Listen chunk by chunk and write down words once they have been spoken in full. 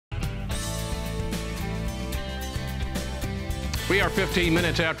We are 15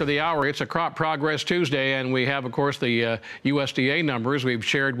 minutes after the hour. It's a Crop Progress Tuesday, and we have, of course, the USDA numbers we've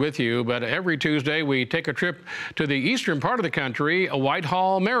shared with you. But every Tuesday, we take a trip to the eastern part of the country,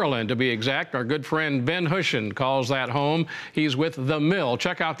 Whitehall, Maryland, to be exact. Our good friend Ben Hushon calls that home. He's with The Mill.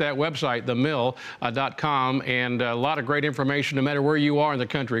 Check out that website, themill.com, and a lot of great information no matter where you are in the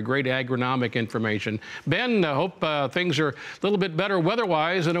country. Great agronomic information. Ben, I hope things are a little bit better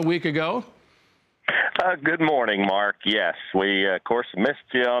weather-wise than a week ago. Good morning, Mark. Yes, we, of course, missed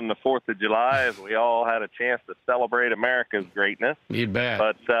you on the 4th of July as we all had a chance to celebrate America's greatness. You bet.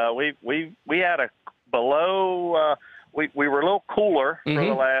 But we had a below, we were a little cooler for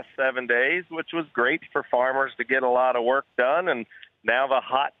the last 7 days, which was great for farmers to get a lot of work done. And now the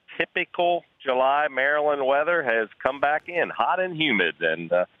hot, typical July Maryland weather has come back in, hot and humid.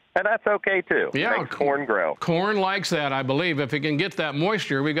 And that's okay, too. Yeah, makes corn grow. Corn likes that, I believe. If it can get that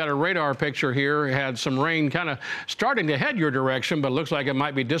moisture, we got a radar picture here. It had some rain kind of starting to head your direction, but it looks like it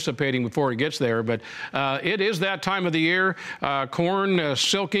might be dissipating before it gets there. But it is that time of the year. Corn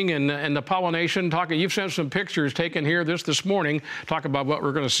silking and the pollination. You've sent some pictures taken here this morning. Talk about what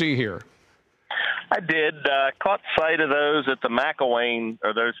we're going to see here. I did. Caught sight of those at the Mcelwain,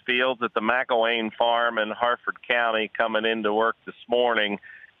 or those fields at the Mcelwain farm in Harford County coming into work this morning.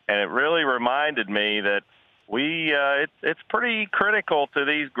 And it really reminded me that it's pretty critical to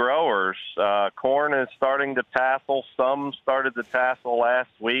these growers. Corn is starting to tassel. Some started to tassel last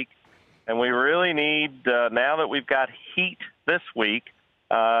week. And we really need, now that we've got heat this week,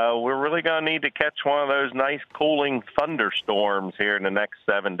 we're really going to need to catch one of those nice cooling thunderstorms here in the next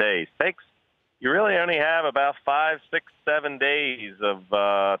 7 days. You really only have about 5, 6, 7 days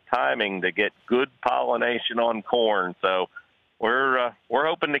of timing to get good pollination on corn. So we're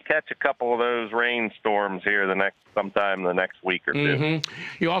hoping to catch a couple of those rainstorms here sometime the next week or two.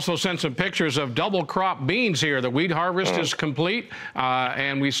 You also sent some pictures of double crop beans here. The wheat harvest is complete,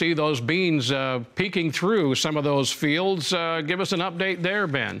 and we see those beans peeking through some of those fields. Give us an update there,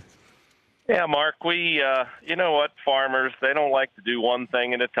 Ben. Yeah, Mark, you know what, farmers, they don't like to do one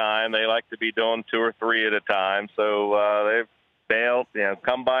thing at a time. They like to be doing 2 or 3 at a time. So they've baled,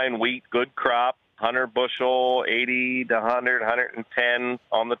 combine wheat, good crop. 100 bushel, 80 to 100, 110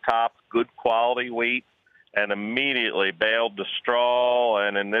 on the top, good quality wheat, and immediately baled the straw,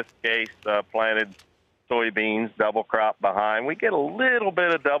 and in this case, planted soybeans, double crop behind. We get a little bit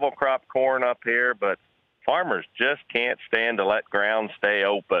of double crop corn up here, but farmers just can't stand to let ground stay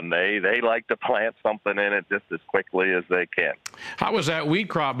open. They like to plant something in it just as quickly as they can. How was that wheat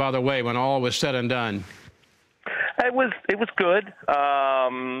crop, by the way, when all was said and done? It was good,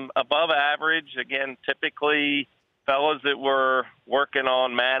 above average. Again, typically fellows that were working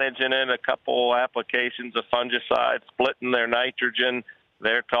on managing it, a couple applications of fungicide, splitting their nitrogen,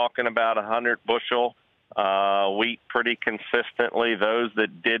 they're talking about 100 bushel wheat pretty consistently. Those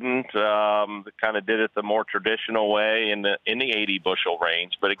that didn't kind of did it the more traditional way in the 80 bushel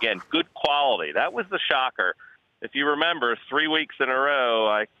range. But again, good quality. That was the shocker. If you remember, 3 weeks in a row,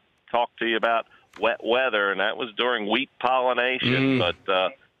 I talked to you about wet weather, and that was during wheat pollination, but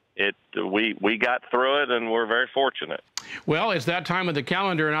we got through it, and we're very fortunate. Well, it's that time of the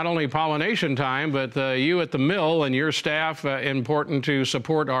calendar, not only pollination time, but you at the mill and your staff, important to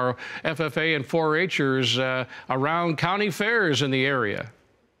support our FFA and 4-H'ers around county fairs in the area.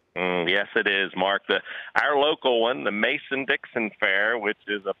 Yes, it is, Mark. Our local one, the Mason-Dixon Fair, which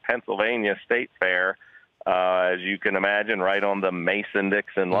is a Pennsylvania state fair, as you can imagine, right on the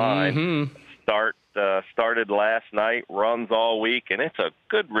Mason-Dixon line. Started last night, runs all week, and it's a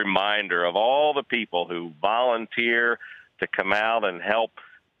good reminder of all the people who volunteer to come out and help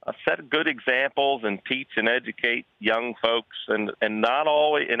set good examples and teach and educate young folks. And not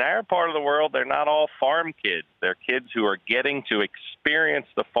always, in our part of the world, they're not all farm kids. They're kids who are getting to experience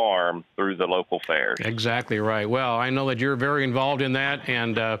the farm through the local fairs. Exactly right. Well, I know that you're very involved in that,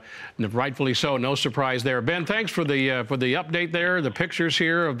 and rightfully so. No surprise there. Ben, thanks for the update there, the pictures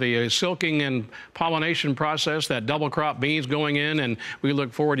here of the silking and pollination process, that double crop beans going in, and we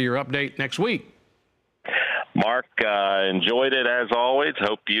look forward to your update next week. Mark, enjoyed it as always.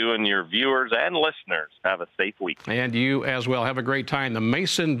 Hope you and your viewers and listeners have a safe week. And you as well. Have a great time. The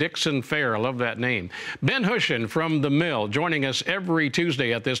Mason-Dixon Fair. I love that name. Ben Hushon from The Mill joining us every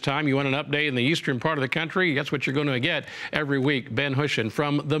Tuesday at this time. You want an update in the eastern part of the country? That's what you're going to get every week. Ben Hushon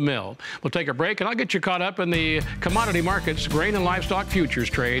from The Mill. We'll take a break, and I'll get you caught up in the commodity markets, grain and livestock futures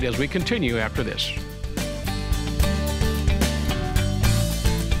trade as we continue after this.